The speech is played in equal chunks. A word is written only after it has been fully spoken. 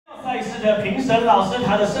赛事的评审老师，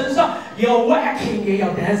他的身上有 Waacking， 也有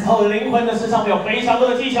dance 后灵魂的身上有非常多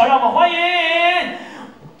的技巧，让我们欢迎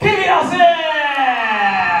KIVI 老师。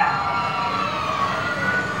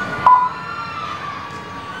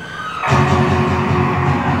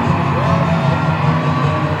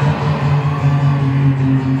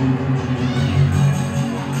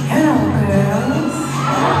Hello girls.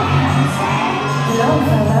 Hello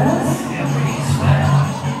fellas.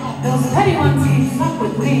 Those petty ones can't fuck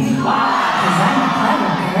with me. Cause I'm a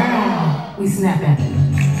clever girl. We snap at it.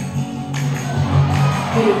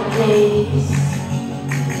 Pretty please.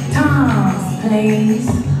 Tom's please.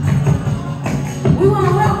 We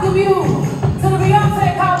wanna welcome you to the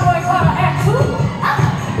Beyonce Cowboy Carter Act 2.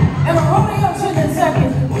 And we're rolling up children's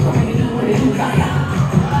circus. We're gonna make it do what it do.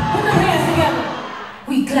 Put them hands together.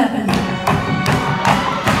 We clapping.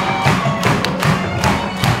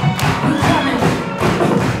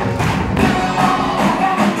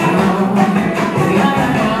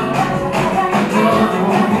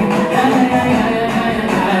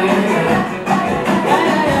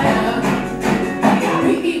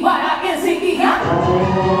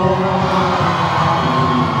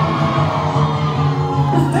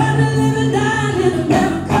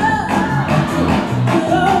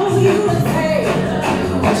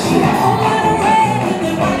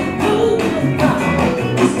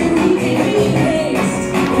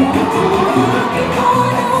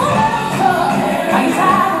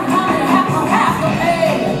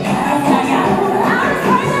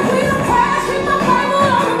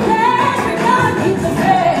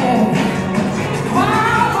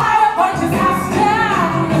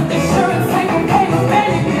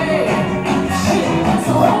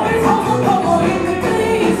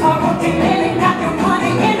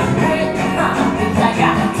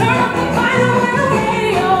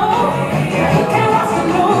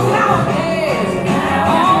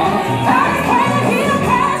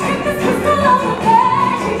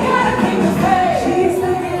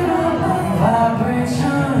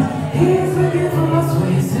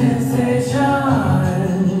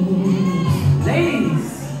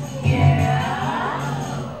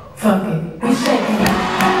 Fuck it, we shaking it.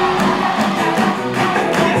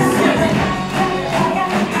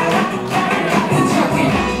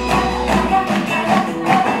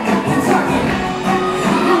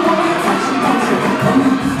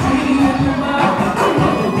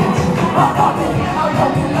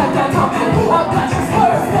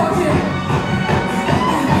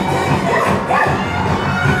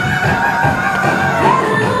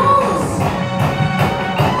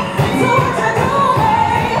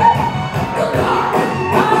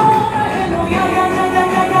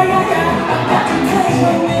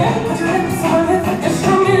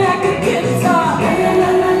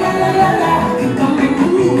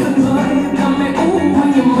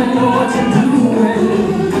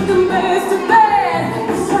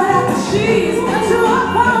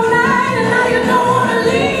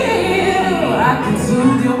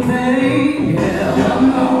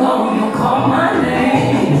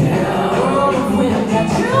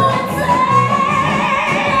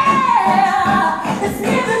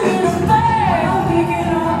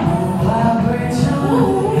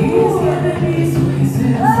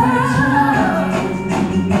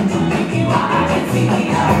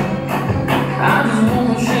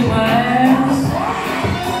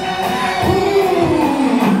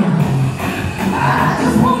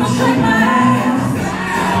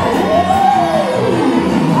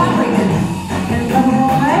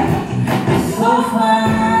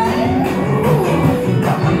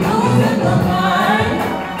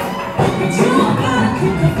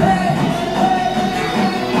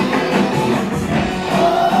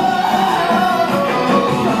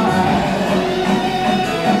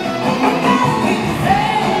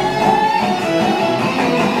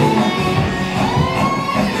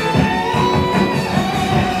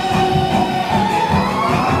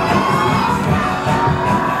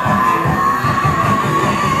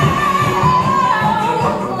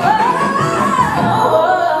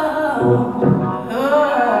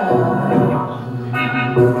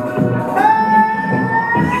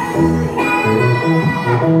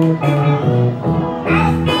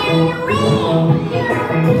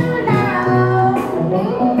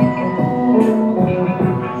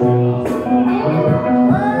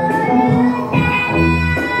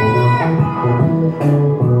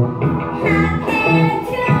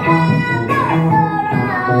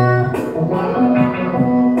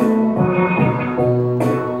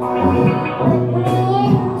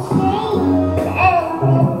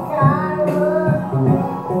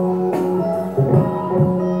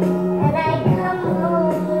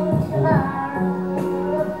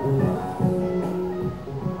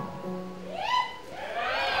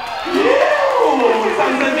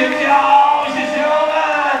 掌声尖叫，谢谢我们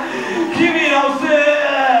KIVI 老师，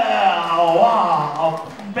哇，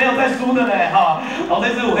没有再输的嘞哈，好，这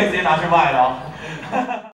支我可以直接拿去卖了。